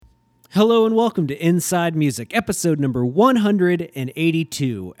Hello and welcome to Inside Music, episode number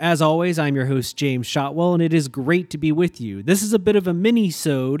 182. As always, I'm your host, James Shotwell, and it is great to be with you. This is a bit of a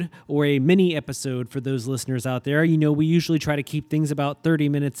mini-sode, or a mini-episode for those listeners out there. You know, we usually try to keep things about 30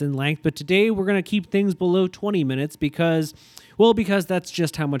 minutes in length, but today we're going to keep things below 20 minutes because that's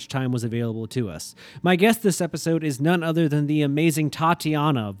just how much time was available to us. My guest this episode is none other than the amazing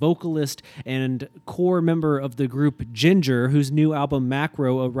Tatiana, vocalist and core member of the group Ginger, whose new album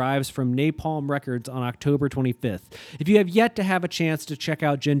Macro arrives from Napalm Records on October 25th. If you have yet to have a chance to check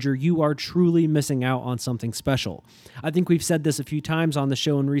out Ginger, you are truly missing out on something special. I think we've said this a few times on the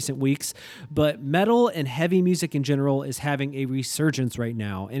show in recent weeks, but metal and heavy music in general is having a resurgence right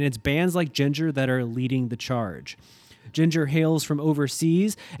now, and it's bands like Ginger that are leading the charge. Ginger hails from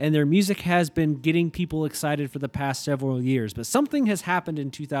overseas, and their music has been getting people excited for the past several years, but something has happened in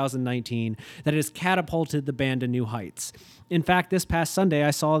 2019 that has catapulted the band to new heights. In fact, this past Sunday,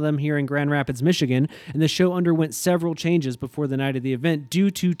 I saw them here in Grand Rapids, Michigan, and the show underwent several changes before the night of the event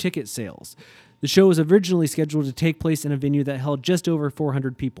due to ticket sales. The show was originally scheduled to take place in a venue that held just over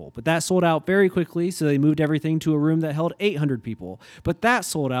 400 people, but that sold out very quickly, so they moved everything to a room that held 800 people. But that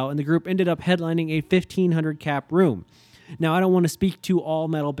sold out, and the group ended up headlining a 1,500 cap room. Now, I don't want to speak to all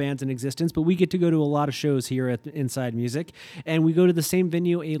metal bands in existence, but we get to go to a lot of shows here at Inside Music, and we go to the same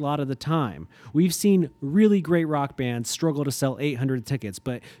venue a lot of the time. We've seen really great rock bands struggle to sell 800 tickets,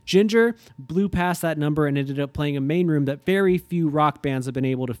 but Ginger blew past that number and ended up playing a main room that very few rock bands have been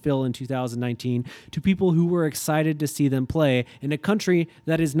able to fill in 2019 to people who were excited to see them play in a country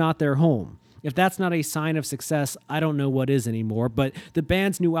that is not their home. If that's not a sign of success, I don't know what is anymore, but the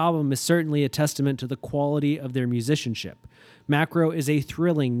band's new album is certainly a testament to the quality of their musicianship. Macro is a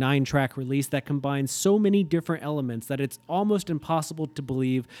thrilling 9-track release that combines so many different elements that it's almost impossible to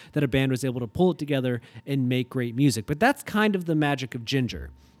believe that a band was able to pull it together and make great music. But that's kind of the magic of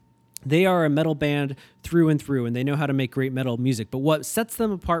Ginger. They are a metal band through and through, and they know how to make great metal music. But what sets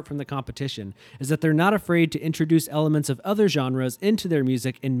them apart from the competition is that they're not afraid to introduce elements of other genres into their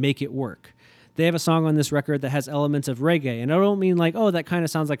music and make it work. They have a song on this record that has elements of reggae, and I don't mean like, oh, that kind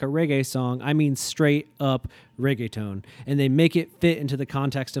of sounds like a reggae song. I mean straight up reggaeton, and they make it fit into the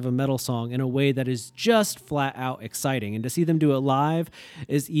context of a metal song in a way that is just flat out exciting, and to see them do it live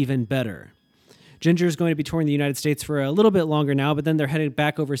is even better. Ginger is going to be touring the United States for a little bit longer now, but then they're headed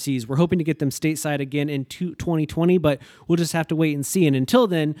back overseas. We're hoping to get them stateside again in 2020, but we'll just have to wait and see. And until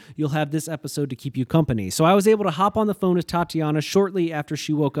then, you'll have this episode to keep you company. So I was able to hop on the phone with Tatiana shortly after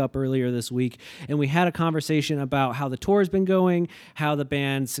she woke up earlier this week, and we had a conversation about how the tour has been going, how the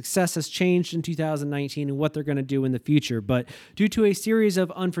band's success has changed in 2019, and what they're going to do in the future. But due to a series of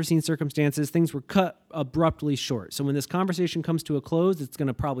unforeseen circumstances, things were cut abruptly short. So when this conversation comes to a close, it's going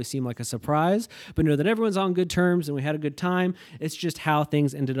to probably seem like a surprise, but know that everyone's on good terms and we had a good time. It's just how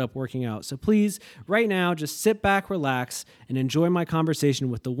things ended up working out. So please, right now, just sit back, relax, and enjoy my conversation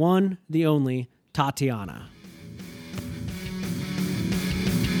with the one, the only, Tatiana.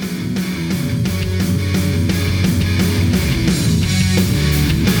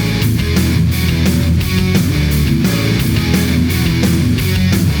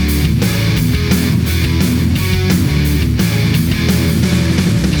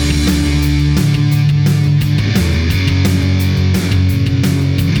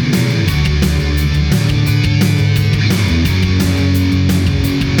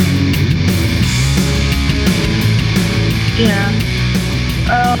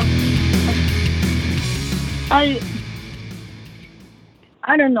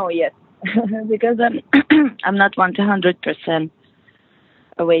 I don't know yet because I'm not 100%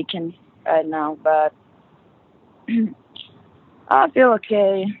 awakened right now, but I feel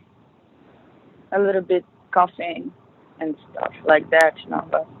okay. A little bit coughing and stuff like that,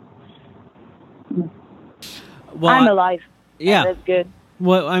 but well, I'm alive. Yeah, that's good.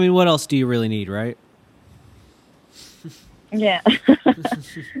 What else do you really need, right? Yeah.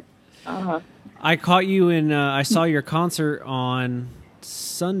 Uh-huh. I caught you in. I saw your concert on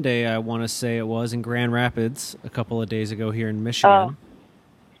Sunday, I want to say it was, in Grand Rapids a couple of days ago here in Michigan.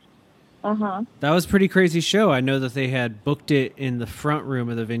 Uh-huh. That was a pretty crazy show. I know that they had booked it in the front room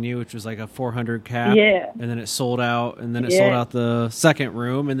of the venue, which was like a 400 cap. Yeah. And then it sold out, and then it sold out the second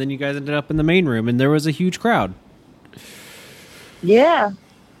room, and then you guys ended up in the main room, and there was a huge crowd. Yeah.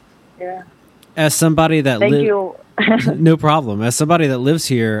 Yeah. As somebody that Thank you. No problem. As somebody that lives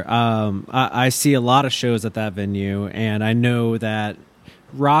here, I see a lot of shows at that venue, and I know that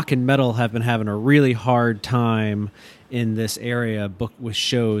rock and metal have been having a really hard time in this area book with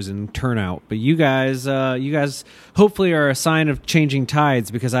shows and turnout. But you guys hopefully are a sign of changing tides,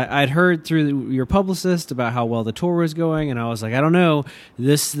 because I'd heard through your publicist about how well the tour was going, and I was like, I don't know,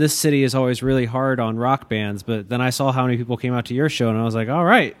 this city is always really hard on rock bands. But then I saw how many people came out to your show, and I was like, all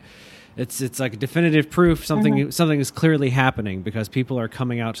right, it's like definitive proof something is clearly happening, because people are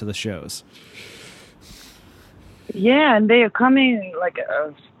coming out to the shows. Yeah, and they are coming like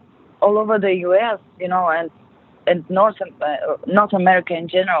all over the U.S., and North America in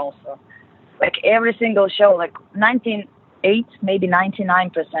general. So, like every single show, like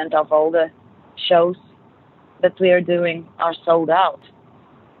 99% of all the shows that we are doing are sold out.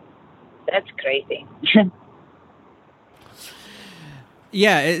 That's crazy.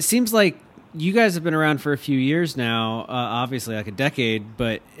 Yeah, it seems like you guys have been around for a few years now, obviously like a decade,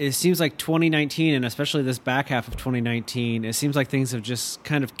 but it seems like 2019, and especially this back half of 2019, it seems like things have just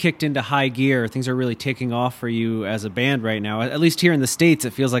kind of kicked into high gear. Things are really taking off for you as a band right now. At least here in the States,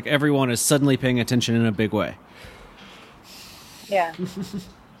 it feels like everyone is suddenly paying attention in a big way. Yeah.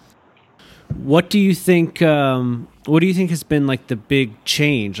 What do you think has been like the big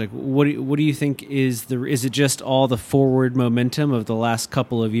change? Like what do you think is it just all the forward momentum of the last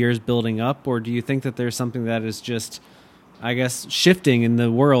couple of years building up, or do you think that there's something that is just, I guess, shifting in the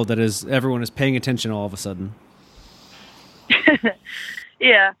world that is everyone is paying attention all of a sudden?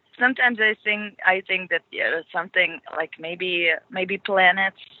 Yeah. Sometimes I think that something like maybe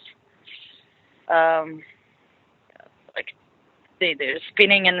planets like they're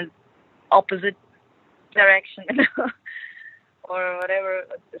spinning in opposite direction, or whatever.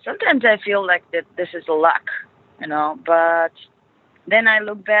 Sometimes I feel like that this is luck, but then I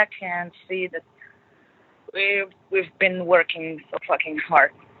look back and see that we've been working so fucking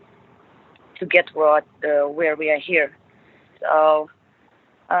hard to get where we are here. So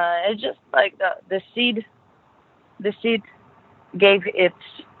it's just like the seed gave it,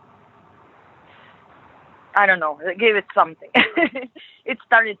 I don't know, it gave it something. It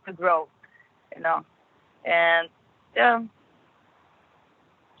started to grow. And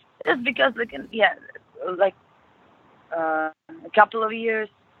just because a couple of years,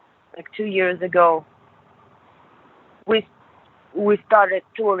 like 2 years ago, we started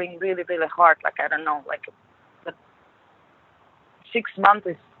touring really, really hard. Like, I don't know, like 6 months,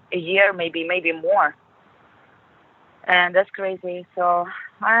 a year, maybe more, and that's crazy. So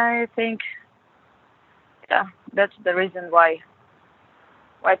I think, that's the reason why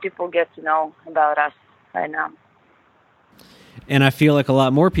people get to know about us right now. And I feel like a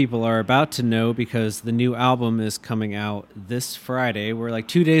lot more people are about to know, because the new album is coming out this Friday. We're like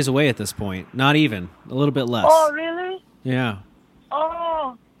 2 days away at this point. Not even. A little bit less. Oh, really? Yeah.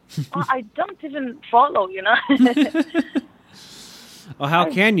 Oh, I don't even follow, Well, how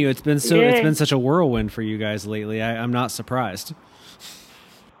can you? It's been such a whirlwind for you guys lately. I'm not surprised.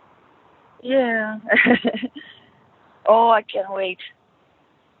 Yeah. Oh, I can't wait.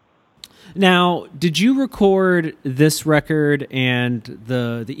 Now, did you record this record and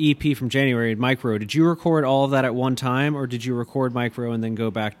the EP from January, Micro? Did you record all of that at one time, or did you record Micro and then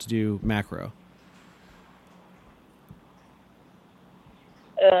go back to do Macro?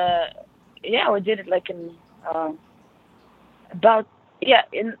 Yeah, we did it like in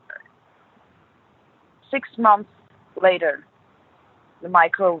in 6 months later. The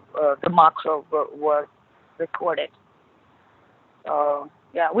Macro was recorded. So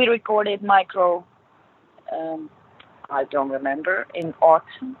we recorded Micro. I don't remember, in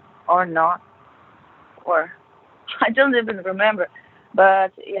autumn or not, or I don't even remember.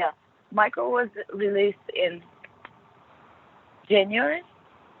 But Micro was released in January.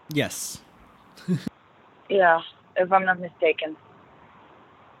 Yes. Yeah, if I'm not mistaken.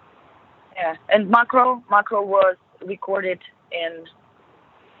 Yeah, and Macro was recorded in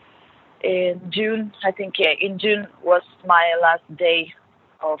June. I think in June was my last day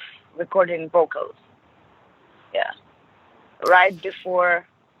of recording vocals. Yeah, right before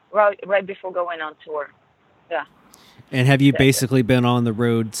going on tour. Yeah. And have you basically been on the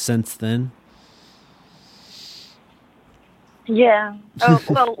road since then? Yeah.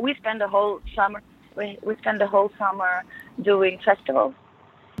 Well, we spent the whole summer. We spent the whole summer doing festivals.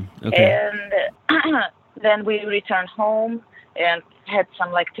 Okay. And then we returned home and had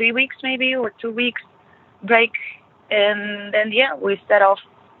some like 3 weeks maybe, or 2 weeks break. And then we set off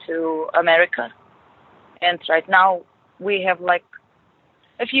to America. And right now we have like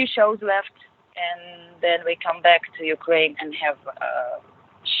a few shows left, and then we come back to Ukraine and have a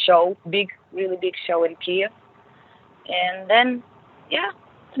show, really big show in Kiev. And then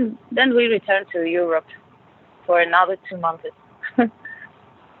we return to Europe for another 2 months.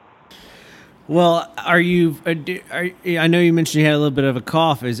 Well, I know you mentioned you had a little bit of a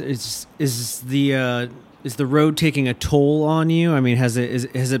cough. Is the road taking a toll on you? I mean, has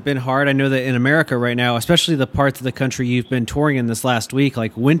it been hard? I know that in America right now, especially the parts of the country you've been touring in this last week,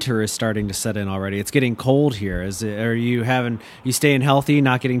 like winter is starting to set in already. It's getting cold here. Are you staying healthy,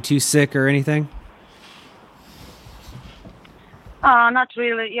 not getting too sick or anything? Not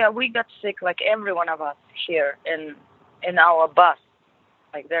really. Yeah, we got sick, like every one of us here in our bus.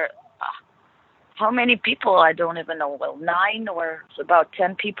 Like there, how many people? I don't even know. Well, 9 or about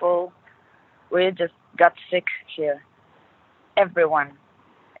 10 people. We just got sick here. Everyone,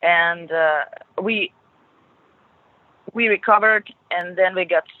 and we recovered, and then we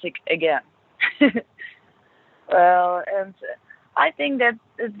got sick again. Well, and I think that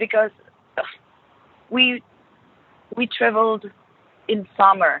is because we we traveled in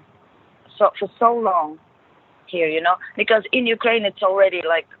summer so for so long here, because in Ukraine it's already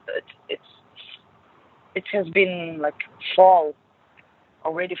like it has been like fall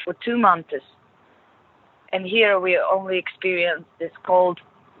already for 2 months, and here we only experience this cold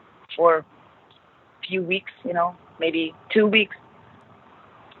for few weeks, maybe 2 weeks,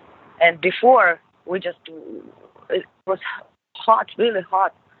 and before we just it was hot, really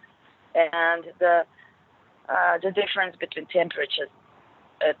hot, and the difference between temperatures,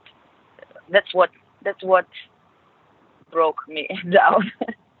 it, that's what broke me down.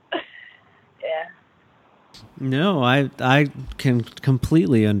 Yeah. No, I can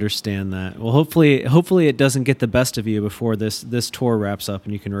completely understand that. Well, hopefully it doesn't get the best of you before this tour wraps up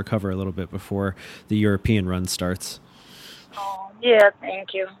and you can recover a little bit before the European run starts. Oh, yeah,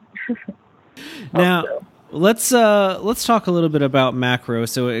 thank you. Now, Also. let's talk a little bit about Macro.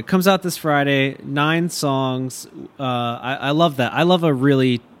 So it comes out this Friday, 9 songs. I love that. I love a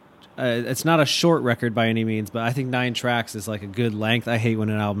really it's not a short record by any means, but I think 9 tracks is like a good length. I hate when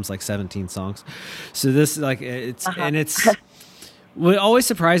an album's like 17 songs. So this like it's what always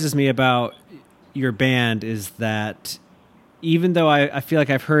surprises me about your band is that even though I feel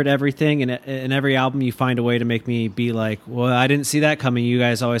like I've heard everything, and in every album you find a way to make me be like, well, I didn't see that coming. You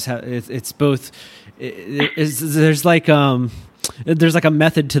guys always have it's both. There's like a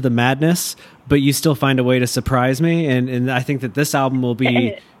method to the madness, but you still find a way to surprise me, and I think that this album will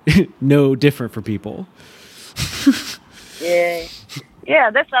be no different for people. Yeah,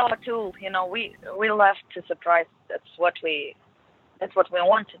 yeah, that's our tool. We love to surprise. That's what we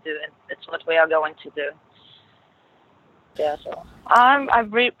want to do, and that's what we are going to do. Yeah, so I'm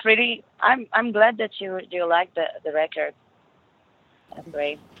glad that you like the record. That's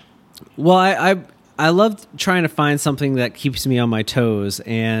great. Well, I love trying to find something that keeps me on my toes,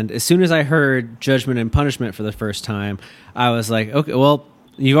 and as soon as I heard Judgment and Punishment for the first time, I was like, okay, well,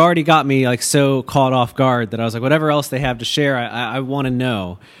 you've already got me like so caught off guard that I was like, whatever else they have to share, I want to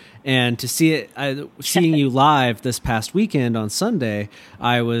know. And to seeing you live this past weekend on Sunday,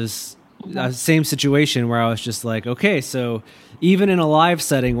 I was same situation where I was just like, okay, so even in a live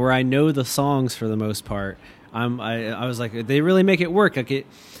setting where I know the songs for the most part, I was like, they really make it work. Like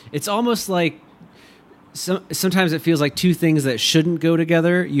it's almost like sometimes it feels like two things that shouldn't go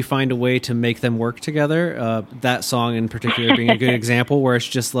together. You find a way to make them work together. That song in particular being a good example, where it's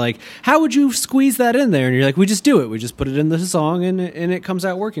just like, how would you squeeze that in there? And you're like, we just do it. We just put it in the song, and it comes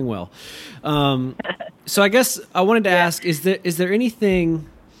out working well. So I guess I wanted to ask: is there anything?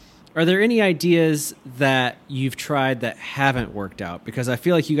 Are there any ideas that you've tried that haven't worked out? Because I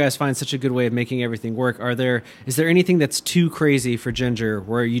feel like you guys find such a good way of making everything work. Is there anything that's too crazy for Ginger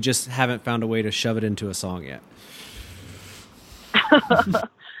where you just haven't found a way to shove it into a song yet?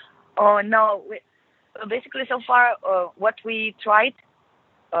 Oh no! Basically, so far, what we tried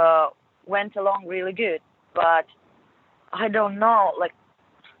went along really good, but I don't know. Like,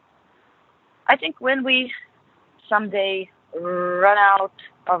 I think when we someday run out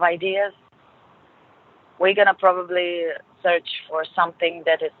of ideas, we're gonna probably search for something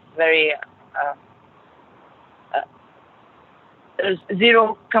that is very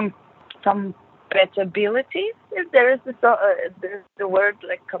zero compatibility. If there is there's the word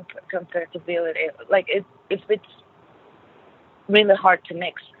like compatibility, like if it's really hard to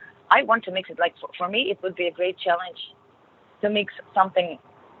mix. I want to mix it. Like for me, it would be a great challenge to mix something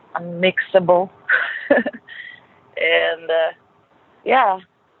unmixable. And yeah,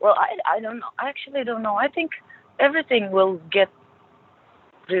 well, I don't know. I actually don't know. I think everything will get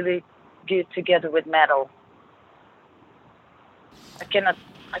really good together with metal. I cannot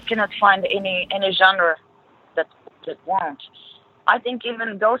find any genre that won't. I think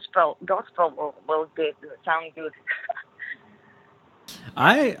even gospel will sound good.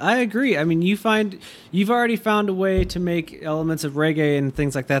 I agree. I mean, you've already found a way to make elements of reggae and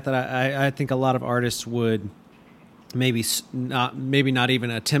things like that I think a lot of artists would maybe not even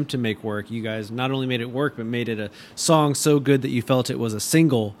attempt to make work. You guys not only made it work, but made it a song so good that you felt it was a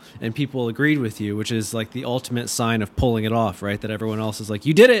single and people agreed with you, which is like the ultimate sign of pulling it off, right? That everyone else is like,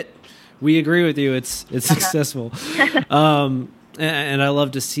 you did it. We agree with you. It's successful. And I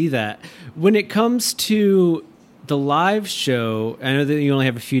love to see that. When it comes to the live show, I know that you only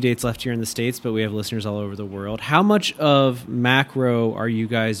have a few dates left here in the States, but we have listeners all over the world. How much of Macro are you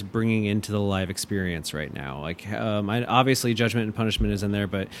guys bringing into the live experience right now? Like, obviously Judgment and Punishment is in there,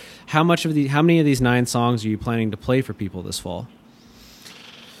 but how many of these 9 songs are you planning to play for people this fall?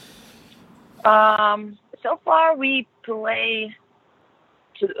 So far we play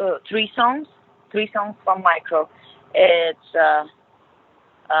 3 songs from Micro. It's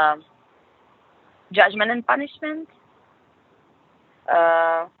Judgment and Punishment.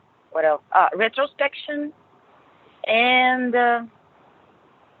 What else? Retrospection, and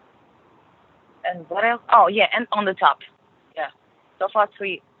what else? Oh yeah, and On the Top. Yeah, so far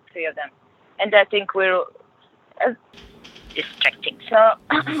three of them, and I think we're distracting. So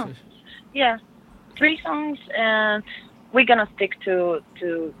yeah, 3 songs, and we're gonna stick to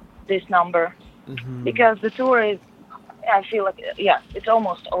this number because the tour is. I feel like it's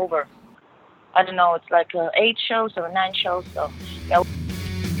almost over. I don't know, it's like 8 shows or 9 shows. So yeah.